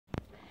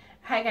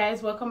Hi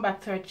guys, welcome back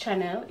to our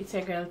channel. It's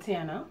your girl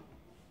Tiana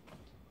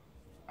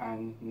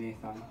and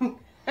Nathan.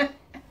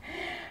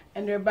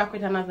 And we're back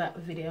with another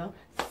video.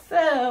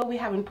 So we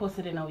haven't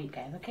posted in a week,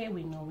 guys. Okay,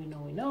 we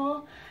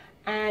know.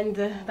 And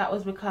that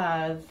was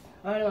because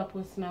why did I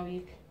post in a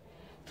week?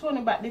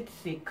 Tonyrebel did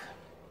sick.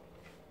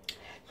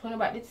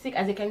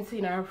 As you can see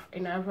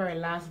in our very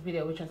last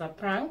video, which was a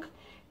prank.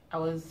 I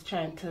was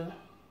trying to,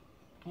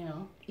 you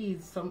know,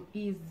 ease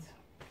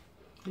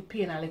the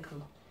pain a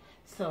little.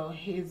 So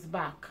he's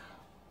back.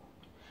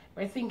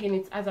 We're thinking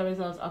it's as a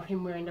result of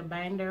him wearing the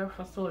binder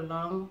for so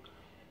long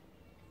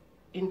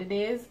in the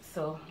days.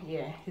 So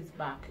yeah, he's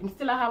back. He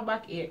still have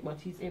backache, but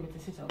he's able to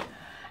sit up.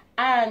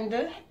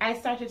 And I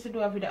started to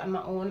do a video on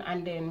my own,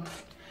 and then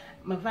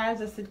my vibes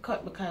just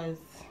cut because,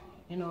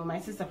 you know, my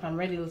sister from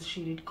Red Hills,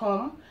 she did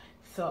come.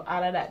 So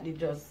all of that did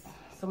just,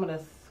 some of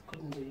us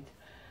couldn't do it.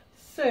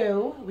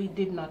 So we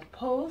did not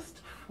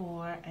post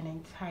for an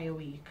entire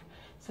week.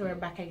 So we're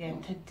back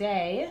again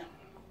today.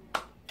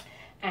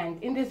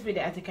 And in this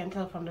video, as you can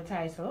tell from the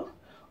title,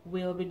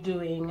 we'll be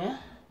doing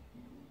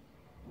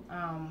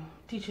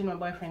teaching my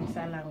boyfriend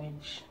sign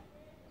language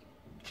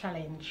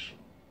challenge.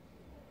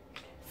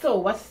 So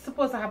what's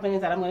supposed to happen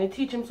is that I'm going to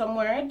teach him some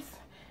words,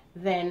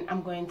 then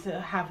I'm going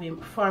to have him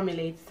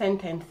formulate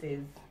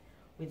sentences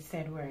with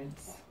said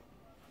words.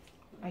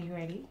 Are you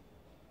ready?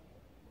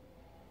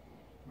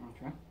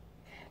 Okay.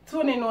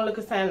 Tony know look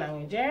at sign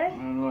language, yeah? I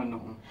don't know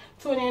nothing.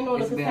 Tony know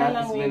look at sign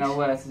language. It's been a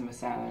while since I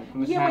sign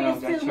language. Yeah, but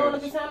you still know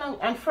look at sign language.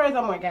 And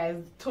furthermore, guys,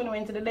 Tony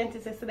went to the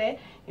dentist yesterday.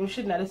 You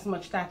shouldn't have this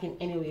much talking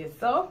anyway.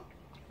 So,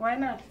 why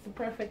not? It's the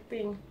perfect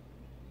thing.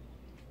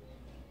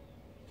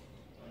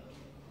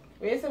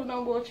 Where you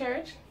don't go to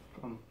church?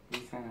 Come, we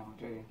sign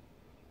language, ready?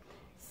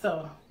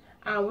 So,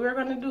 we're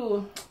gonna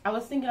do, I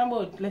was thinking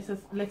about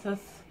let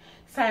us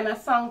sign a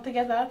song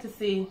together to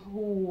see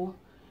who,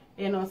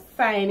 you know,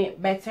 sign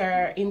it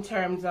better in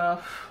terms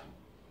of,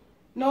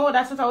 no,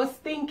 that's what I was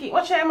thinking.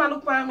 What should I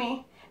look for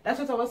me? That's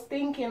what I was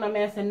thinking.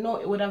 I said no,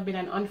 it would have been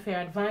an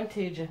unfair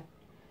advantage.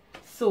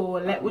 So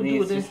let we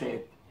do this.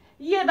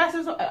 Yeah, that's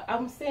what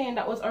I'm saying.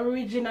 That was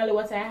originally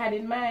what I had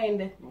in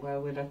mind. Why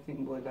would I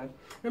think about that?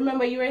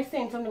 Remember, you were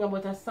saying something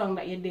about a song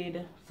that you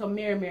did, some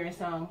Mirror Mirror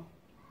song.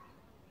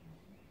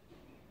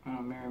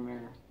 Mirror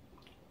Mirror.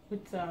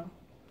 Which song?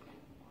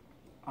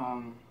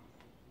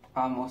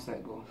 Almost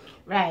Let Go.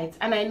 Right,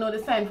 and I know the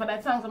sign for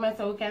that song, so I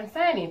said we can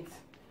sign it.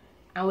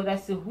 And we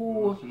just see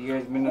who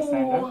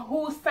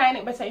sign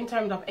it better in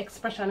terms of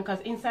expression,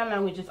 because in sign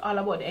language it's all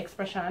about the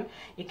expression.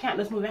 You can't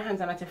just move your hands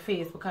and at your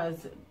face,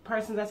 because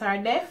persons that are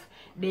deaf,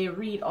 they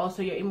read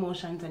also your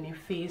emotions and your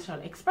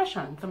facial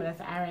expression. Some of them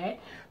say, alright,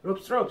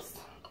 ropes.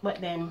 But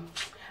then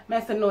I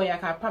said no, I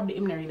can probably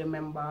even really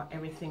remember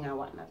everything and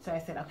whatnot. So I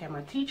said, okay, I'm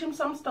gonna teach him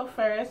some stuff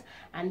first,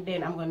 and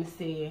then I'm gonna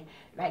say,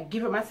 like,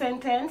 give him a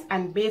sentence,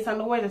 and based on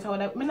the words that I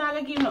would have, I'm not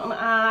gonna give him nothing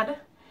hard.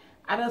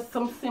 I just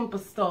some simple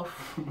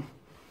stuff.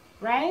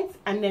 Right?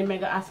 And then I'm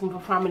gonna ask him to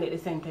formulate the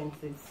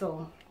sentences.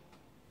 So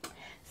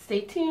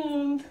stay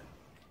tuned.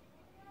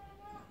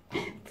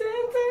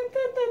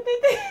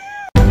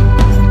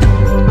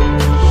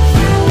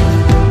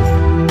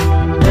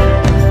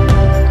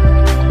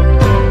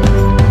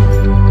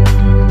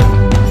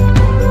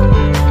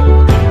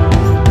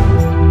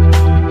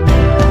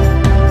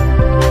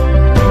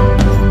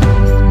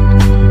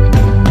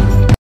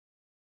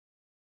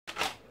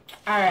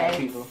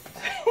 Alright.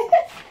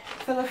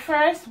 So the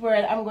first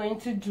word I'm going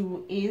to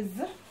do is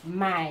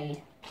my.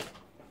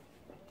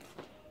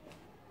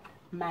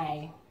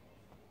 Okay?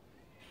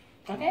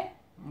 Okay.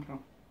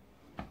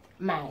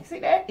 My. See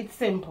there? It's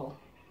simple.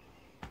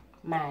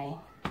 My.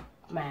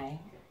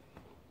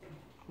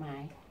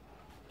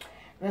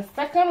 The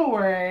second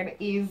word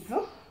is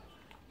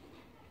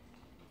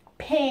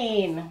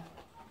pain.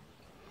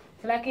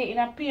 So like it in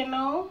a pain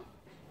now?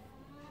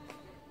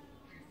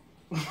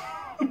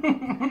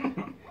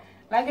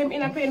 Like I'm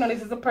in a pain now,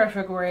 this is the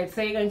perfect word.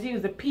 So you're going to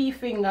use the P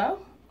finger.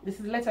 This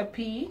is letter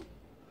P.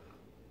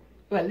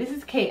 Well, this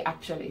is K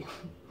actually.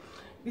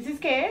 This is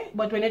K,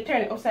 but when you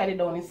turn it upside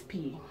down, it's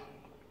P.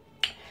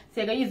 So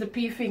you're going to use the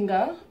P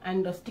finger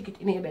and just stick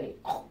it in your belly.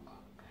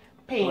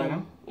 Pain.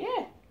 Right.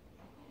 Yeah.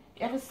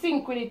 You have to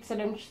sync with it so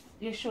them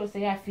you show so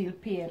you feel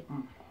pain.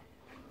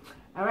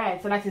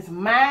 Alright, so that is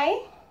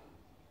my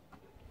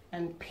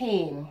and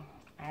pain.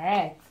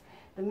 Alright.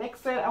 The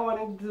next word I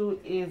want to do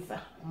is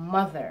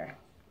mother.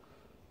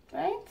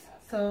 Right?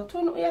 So,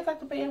 you have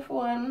to pay your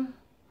phone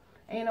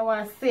and you don't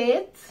want to say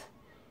it,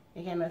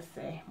 you're going to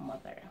say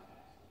mother.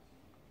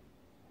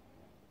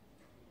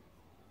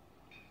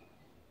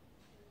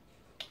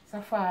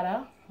 So,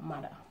 father,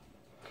 mother.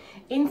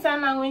 In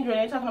sign language, when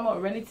you're talking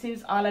about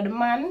relatives, all of the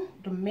man,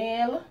 the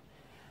male,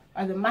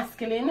 or the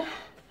masculine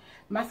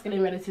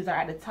relatives are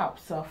at the top.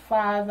 So,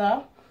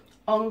 father,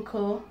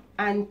 uncle,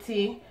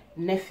 auntie,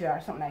 nephew,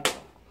 or something like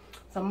that.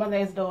 So, mother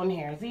is down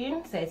here. See?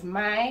 So, it's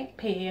my,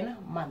 pain,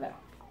 mother.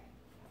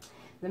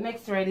 The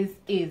next word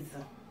is.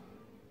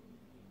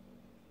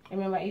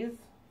 Remember is?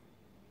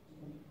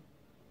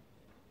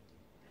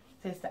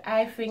 So it's the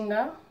eye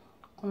finger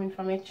coming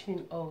from your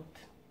chin out.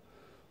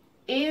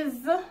 is,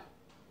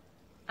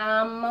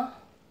 am,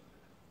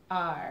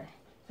 are.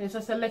 So it's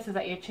just the letters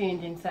that you're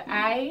changing. So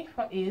I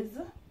for is,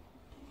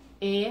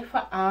 A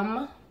for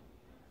am,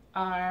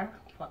 R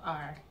for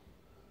are.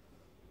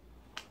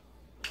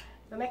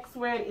 The next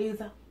word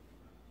is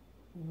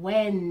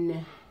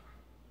when.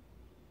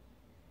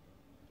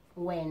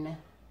 When.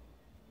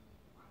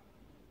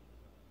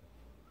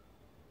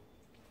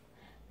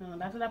 No,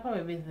 that would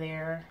probably be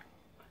there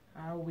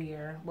or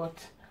where, but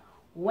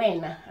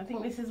when. I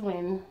think this is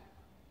when.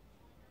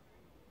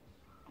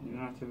 You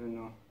don't even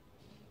know.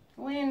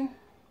 When.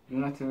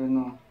 You don't even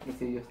know. You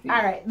say your thing.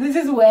 Alright, this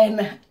is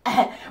when.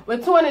 We're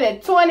 20 there.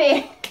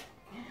 20.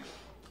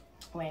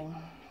 When.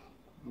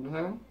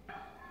 Okay.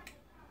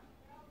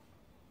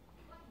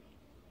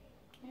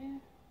 Yeah.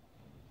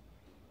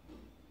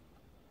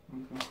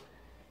 Okay.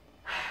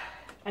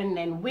 And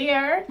then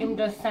where, him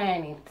just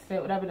sign it. So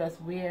it would have been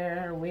just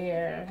where.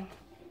 Okay.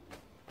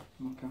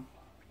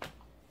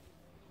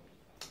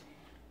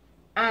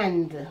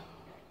 And.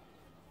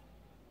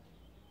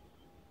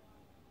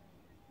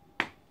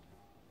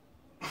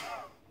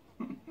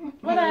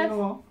 What else?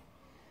 Oh,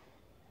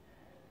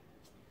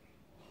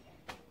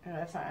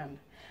 that's not and.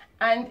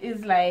 And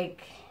is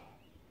like,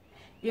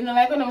 you know,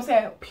 like when I'm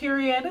saying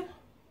period,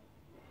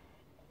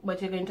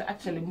 but you're going to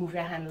actually move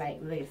your hand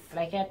like this.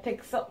 Like you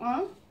take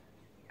something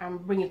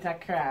and bring it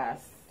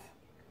across.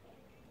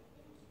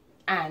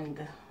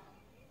 And.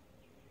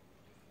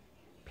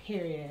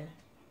 Period.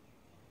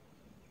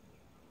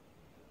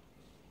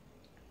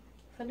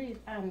 So do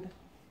it and.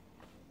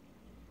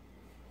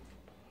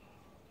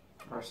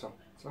 Or so.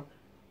 So.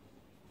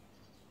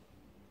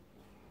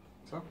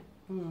 So.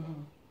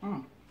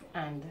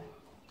 And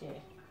yeah.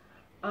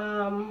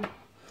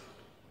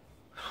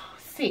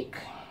 Sick.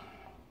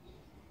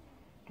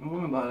 I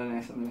remember the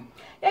next something.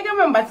 Yeah, I can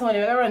remember Tony,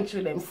 we're gonna run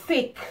through them.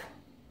 Sick.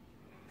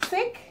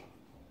 Sick.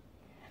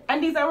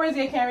 And these are words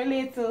you can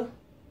relate to.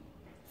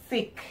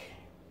 Sick.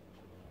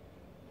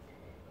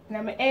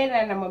 Now my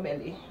head and my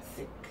belly.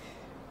 Sick.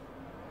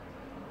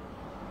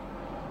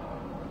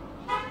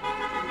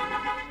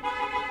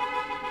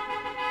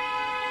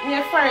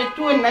 You're sorry,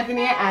 tone that in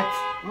your hat.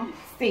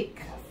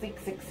 Sick. Sick.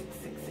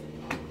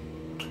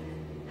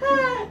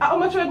 How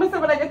much word must I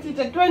like a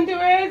teacher? 20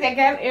 words? You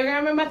can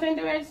remember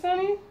 20 words,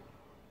 Tony?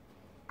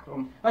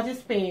 Come. What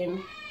is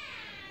pain?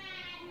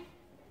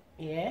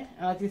 Yeah.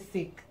 And what is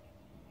sick?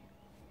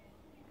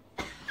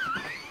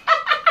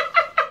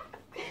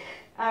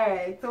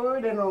 Alright, so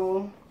we're gonna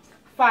know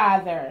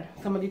father.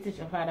 Somebody teach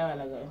your father a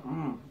while ago.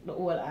 The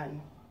old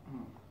hand.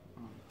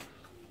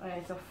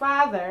 Alright, so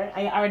father,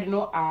 I already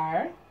know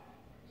R.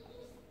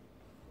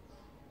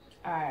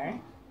 R.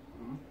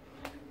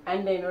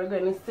 And then we're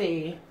going to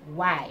say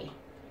why.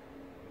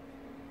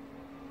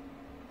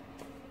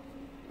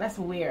 That's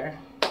where.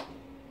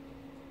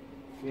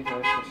 Future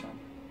expression.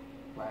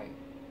 Why?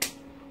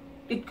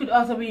 It could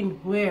also mean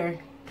where.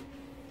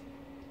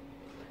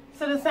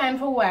 So the sign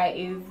for why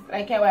is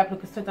like how I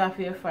put a sweat off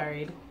your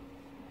forehead.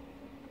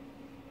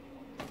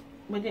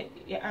 But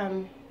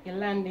your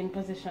landing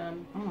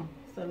position.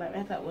 So like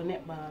I thought with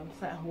netball.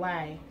 So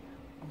why?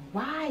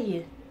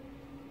 Why?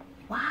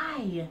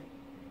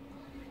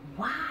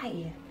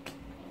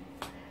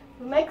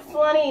 Next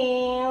one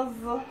is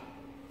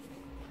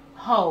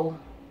how.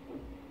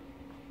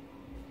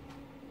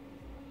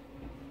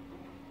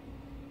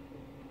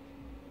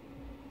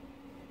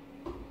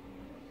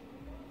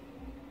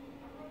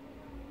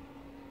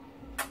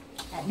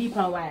 Deep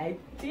and wide,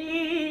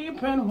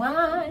 deep and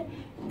wide,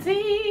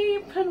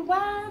 deep and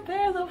wide.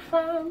 There's a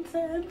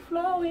fountain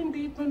flowing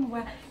deep and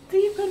wide,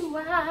 deep and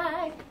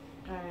wide.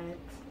 Alright.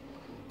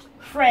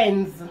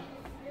 Friends.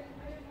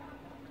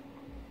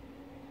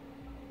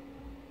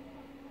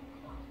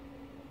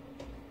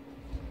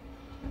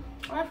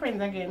 Our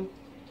friends again.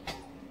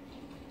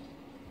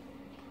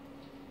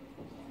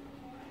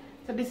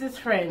 So this is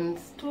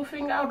friends. 2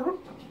 finger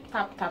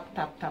tap.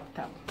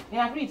 You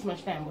have to read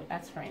much time, but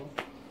that's friends.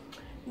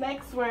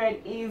 Next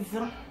word is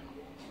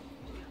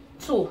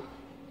to.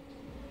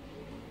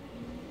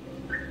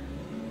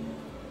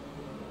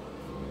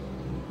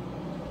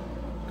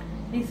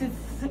 This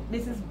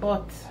is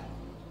but.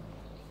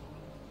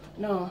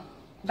 No,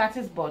 that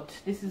is but.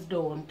 This is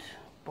don't.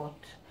 But.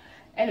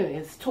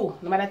 Anyways, to.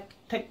 No matter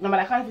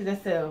confuse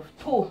yourself.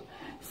 To.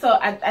 So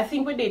I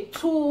think we did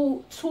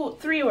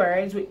 3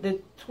 words with the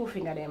 2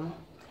 finger them.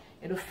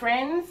 You do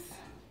friends.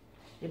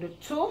 You do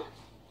to.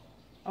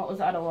 What was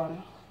the other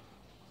one?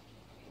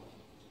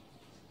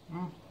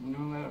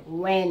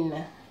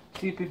 When.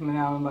 See people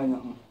now remember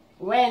nothing.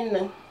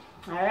 When.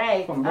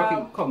 Alright. Come,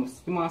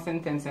 give me a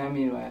sentence I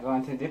mean right. I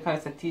want to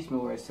because to teach me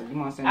words, so give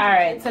me a sentence.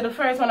 Alright, so the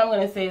first one I'm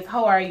gonna say is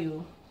how are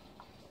you?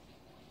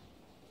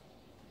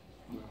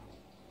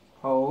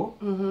 How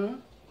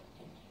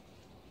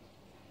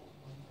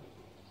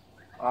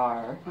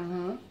are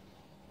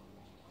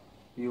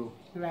you?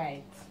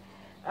 Right.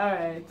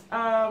 Alright.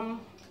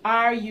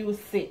 Are you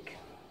sick?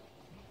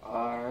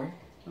 Are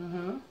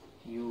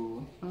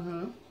you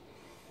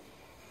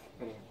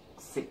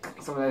sick?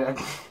 Something like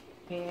that.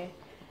 Okay.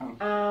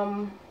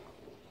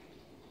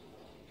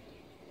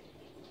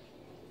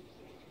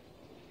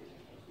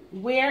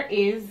 Where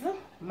is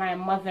my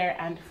mother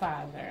and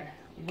father?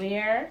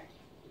 Where?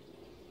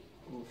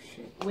 Oh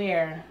shit.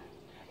 Where?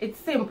 It's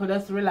simple,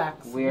 just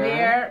relax.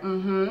 Where?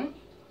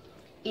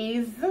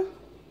 Is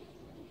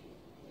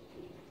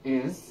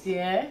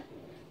yeah,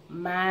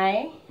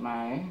 my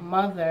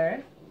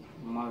mother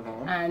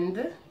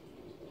and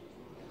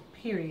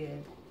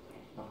period.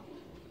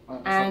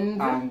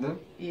 And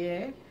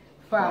yeah,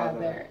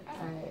 father.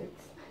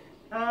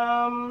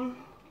 Alright.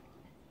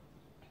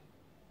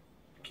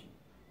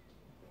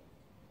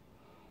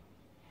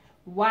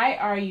 Why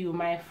are you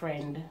my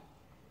friend?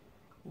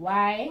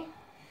 Why?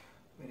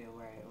 Wait,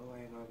 why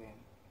go again?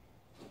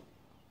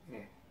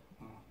 Yeah.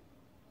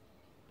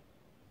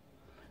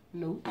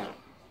 Nope.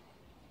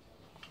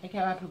 I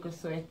can't look a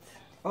sweat.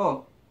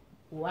 Oh.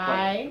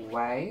 Why?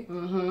 Why?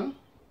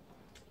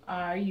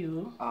 Are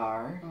you?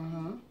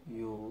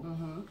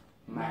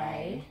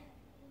 My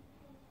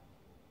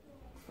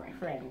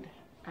friend.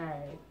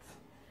 Alright.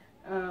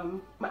 I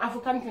have to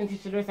continue to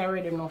teach the rest. I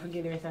already know.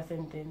 Forget the rest of the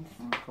sentence.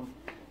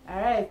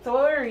 Alright,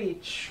 so we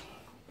reach.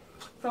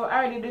 So I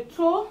already did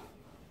 2.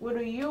 What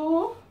do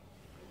you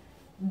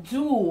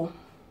do?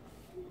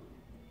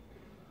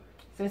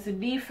 So it's a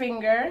D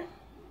finger.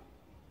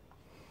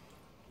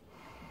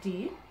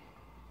 D.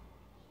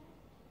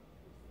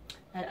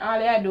 And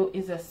all I do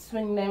is just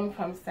swing them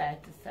from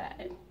side to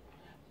side.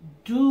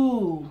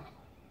 Do.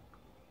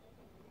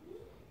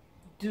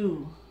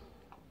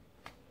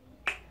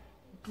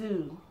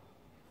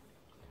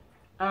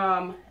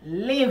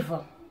 Live.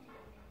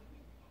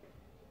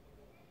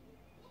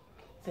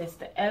 So it's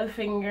the L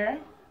finger.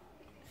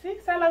 See,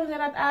 so long as you're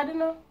not adding, you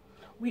know,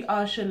 we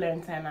all should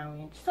learn sign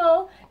language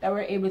so that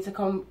we're able to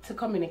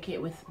communicate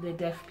with the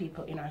deaf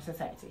people in our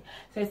society.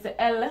 So it's the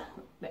L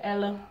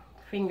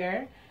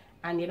finger,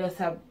 and you just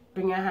have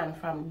bring your hand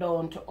from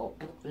down to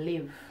up.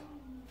 Live.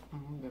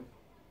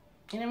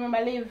 You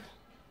remember live?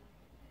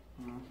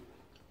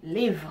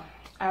 Live.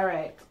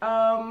 Alright.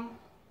 So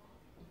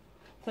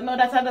now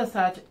that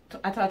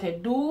I taught you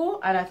do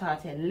and I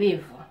taught you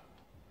live.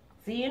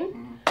 See?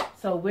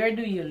 So where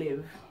do you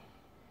live?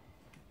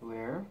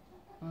 Where?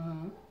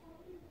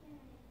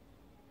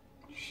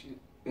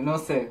 You know,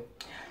 say.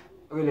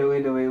 Wait. Don't.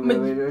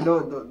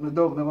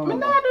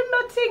 I do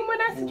nothing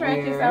when I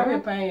try to say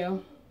whip on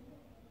you.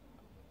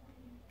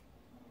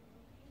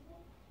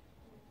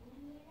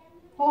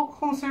 Oh,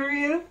 come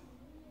serious?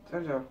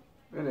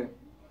 Really?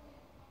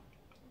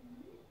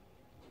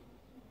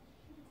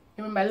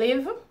 You remember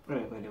live?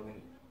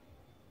 Wait.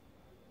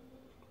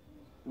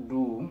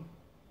 Do.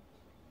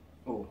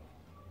 Oh.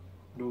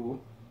 Do.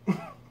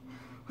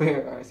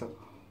 Where? Alright, so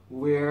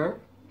where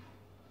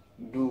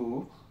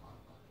do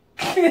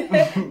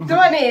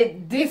doing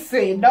it this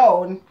way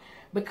down,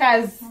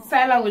 because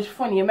sign language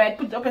funny. You might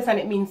put it up and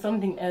it means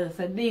something else.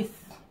 So this.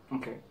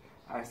 Okay.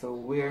 Alright, so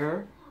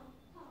where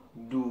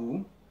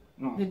do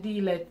the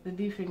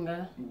D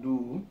finger.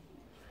 Do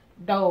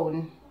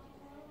down.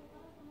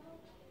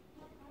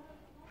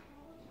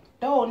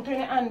 Down, turn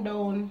your hand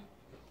down.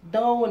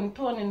 Down,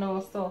 turn it now,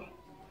 so.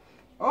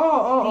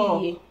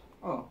 Oh.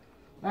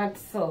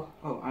 That's so.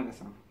 Oh, I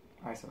understand.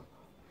 Alright, so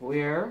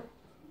where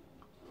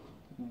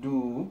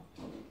do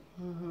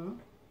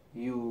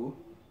you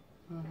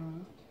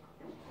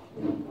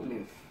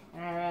live?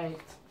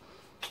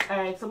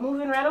 Alright, so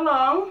moving right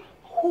along.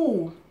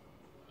 Who?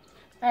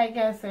 I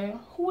can say,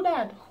 who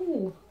that?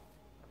 Who?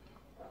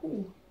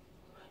 So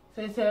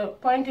it's a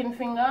pointing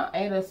finger,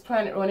 I just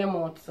trying it on your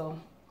mouth, so.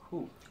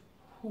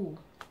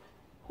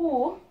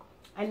 Who?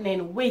 And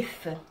then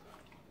with.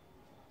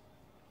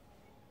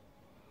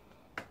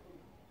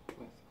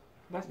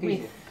 That's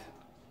easy.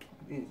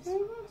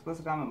 Supposed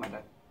to come with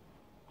that.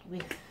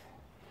 With.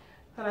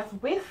 So that's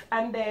with,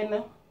 and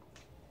then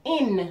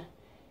in.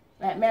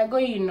 Like may I go,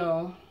 you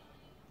know.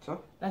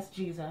 So? That's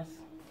Jesus.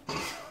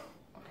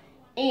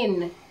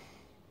 In.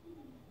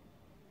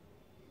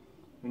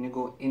 When you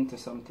go into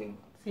something.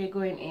 So you're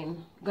going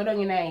in. Go down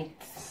your night.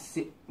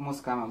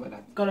 Must come about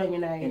that. Go down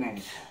your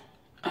night.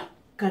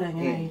 Go down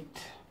your night.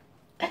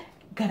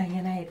 Go down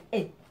your night.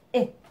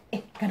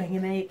 Go down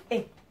your night.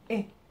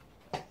 Okay.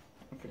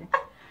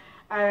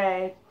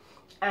 Alright.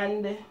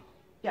 And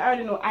you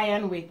already know I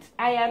and with.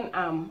 I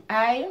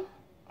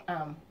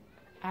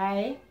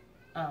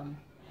am.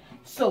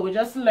 So we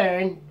just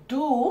learn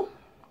do,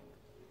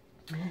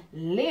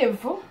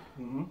 live,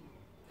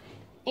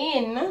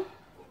 in,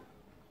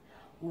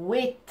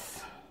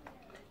 with,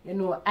 you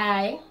know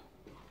I,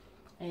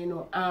 and you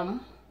know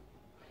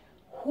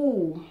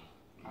who,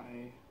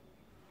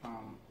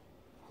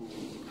 who,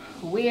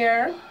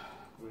 where,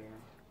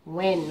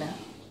 when,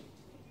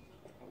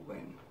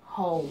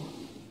 how.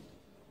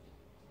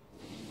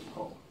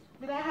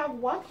 Did I have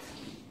what?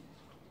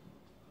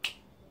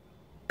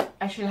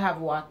 I should have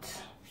what.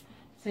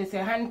 So it's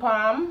a hand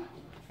palm,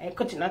 and you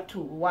cut it not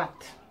two.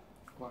 What?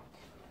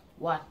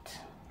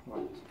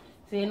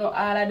 So you know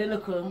all of the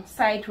little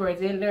sight words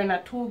they learn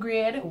at 2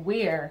 grade.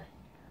 Where,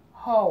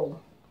 how,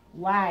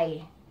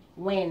 why,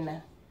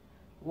 when,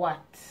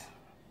 what.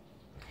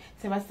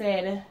 So if I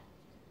said,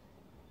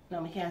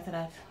 no, I can't say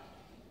that.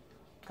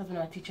 because we're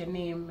not teaching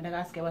name. I'm going to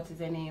ask you what is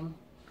your name.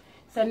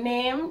 So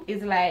name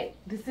is like,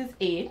 this is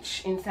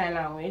H in sign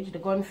language, the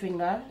gun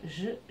finger,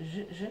 J,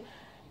 J, J.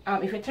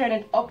 If you turn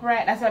it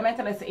upright, that's what I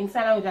tell us, in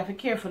sign language you have to be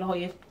careful how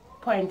you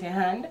point your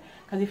hand.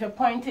 Because if you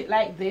point it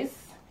like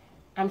this,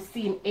 I'm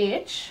seeing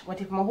H,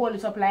 but if I hold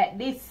it up like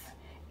this,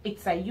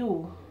 it's a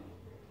U.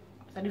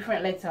 It's a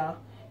different letter.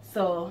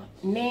 So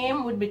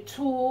name would be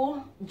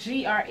 2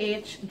 G or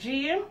H,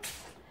 G,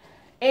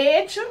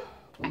 H,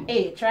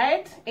 H,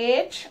 right?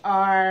 H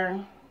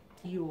or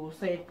U.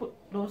 So you put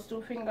those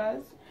two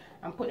fingers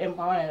and put them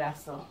on one another,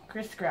 so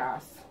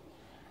crisscross,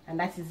 and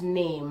that is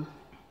name.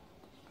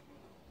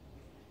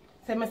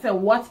 So I say,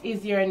 what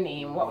is your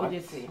name? What would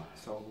you say?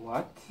 So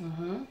what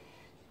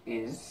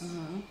is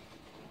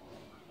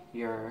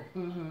your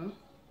name?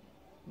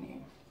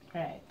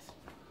 Right.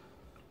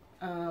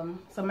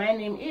 So my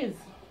name is.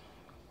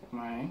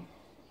 My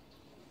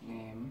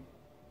name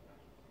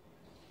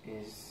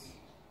is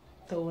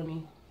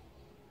Tony.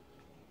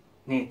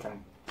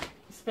 Nathan.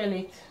 Spell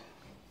it.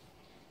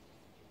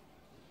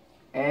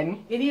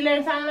 N. Did you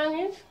learn sign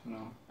language?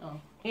 No.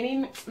 Oh.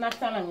 Any not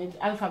sign language,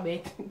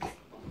 alphabet.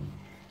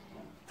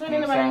 So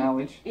Sign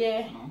language?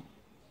 Yeah. No.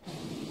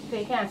 So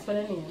you can't spell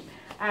the name.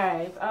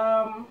 Alright.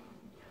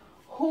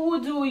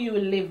 Who do you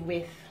live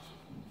with?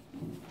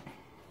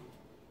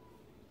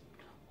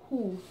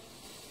 Who?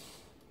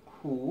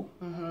 Who?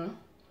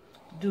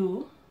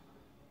 Do.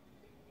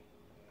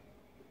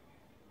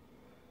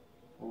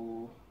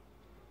 Who?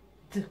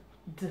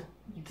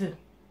 D.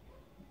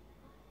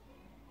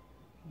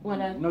 What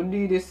else? No,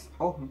 do this.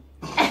 Oh.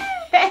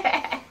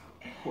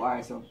 Who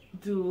are so?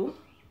 Do.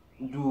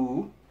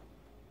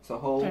 So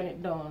how? Turn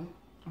it down.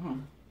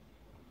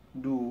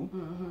 Do.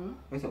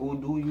 So who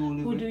do you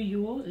live with? Who do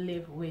you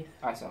live with?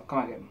 Alright, so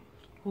come again.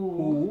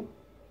 Who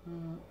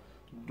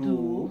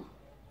do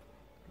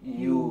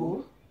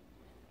you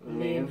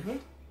live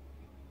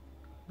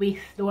with?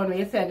 The one where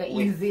you said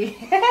easy.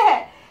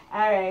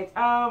 Alright.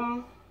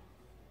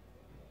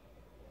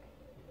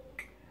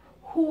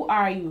 Who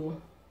are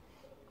you?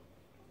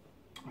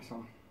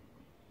 Awesome.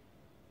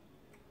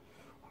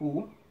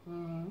 Who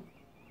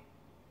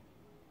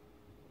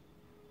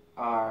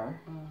are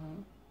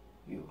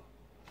you?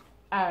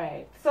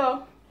 Alright,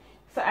 so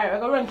alright, we're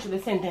gonna run through the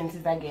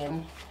sentences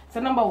again. So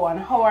number 1,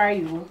 how are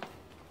you?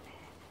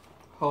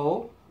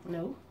 How?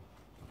 No.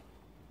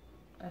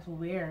 That's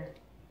where.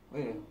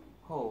 Wait,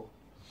 how?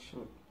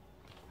 Shoot.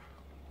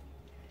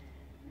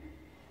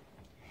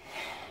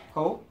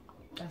 How?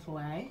 That's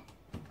why.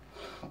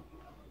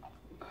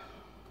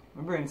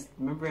 My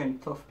brain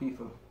tough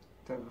people.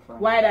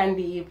 Wide and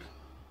deep.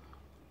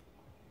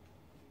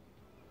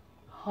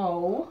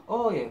 How?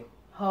 Oh yeah.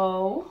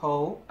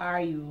 How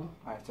are you?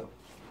 Alright, so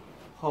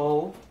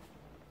how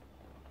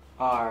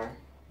are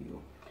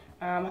you?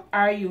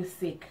 Are you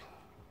sick?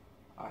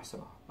 Alright,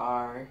 so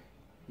are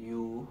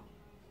you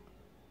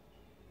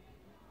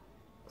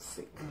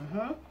sick?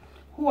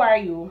 Who are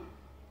you?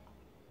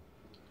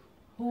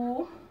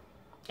 Who?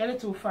 A little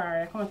too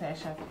far. Come on, take a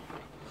shot.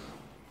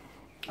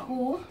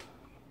 Who?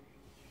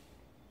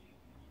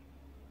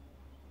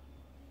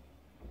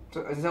 So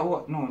is that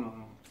what? No.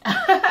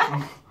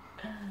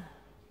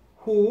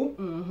 Who?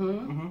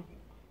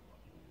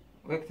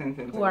 Wait,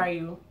 Who are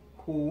you?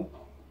 Who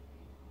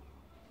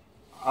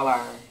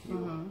are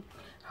you?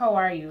 How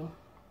are you?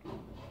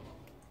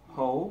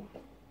 How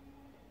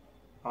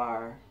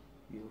are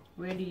you?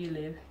 Where do you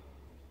live?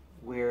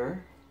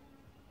 Where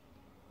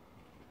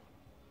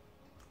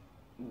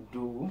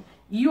do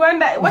you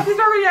and that? What is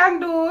wrong with you and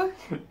do?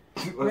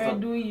 Where up?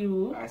 Do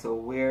you? Alright, so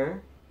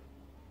where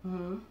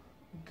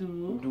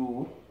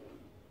do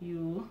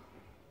you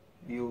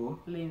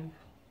live? live?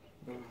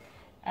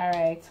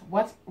 Alright.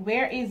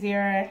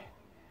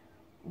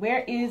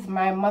 Where is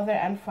my mother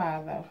and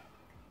father?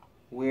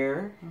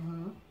 Where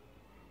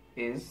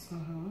is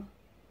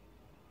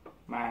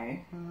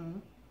my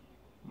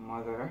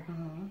mother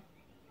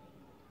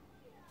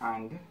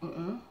and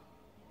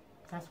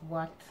That's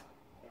what?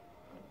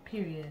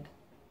 Period.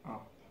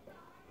 oh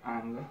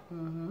and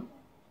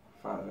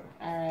father.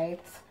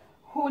 Alright.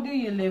 Who do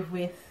you live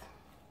with?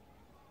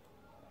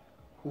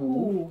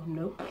 Who?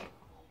 Nope.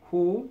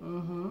 Who?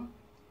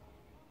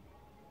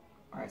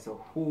 Alright,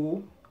 so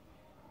who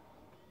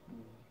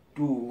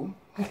do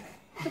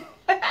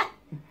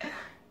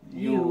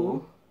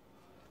you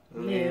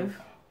live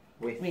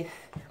with?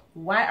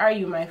 Why are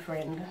you my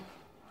friend?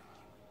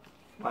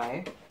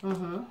 Why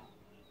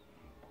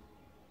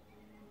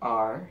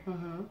are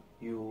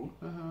you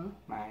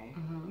my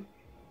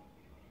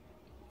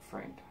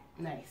friend?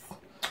 Nice.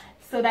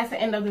 So that's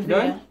the end of the video.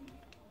 Done?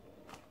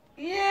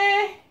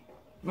 Yeah.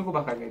 Let me go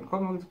back again.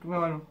 Come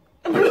on.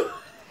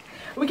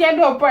 We can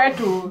do a part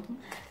 2.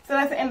 So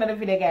that's the end of the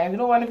video, guys. We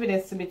don't want the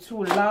videos to be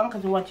too long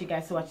because we want you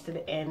guys to watch to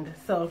the end.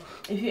 So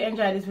if you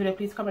enjoyed this video,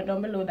 please comment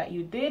down below that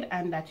you did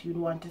and that you'd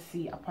want to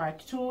see a part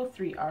 2,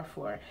 3 or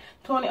 4.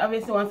 Tony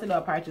obviously wants to do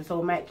a part 2, so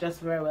we might just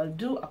very well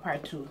do a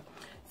part 2.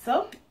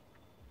 So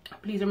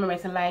please remember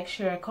to like,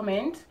 share,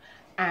 comment,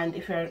 And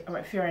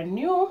if you're a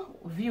new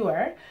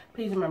viewer,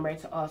 please remember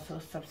to also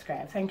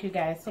subscribe. Thank you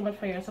guys so much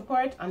for your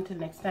support. Until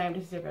next time,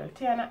 this is your girl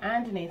Tiana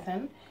and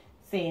Nathan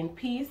saying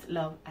peace,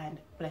 love, and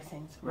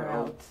blessings. We're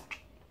out.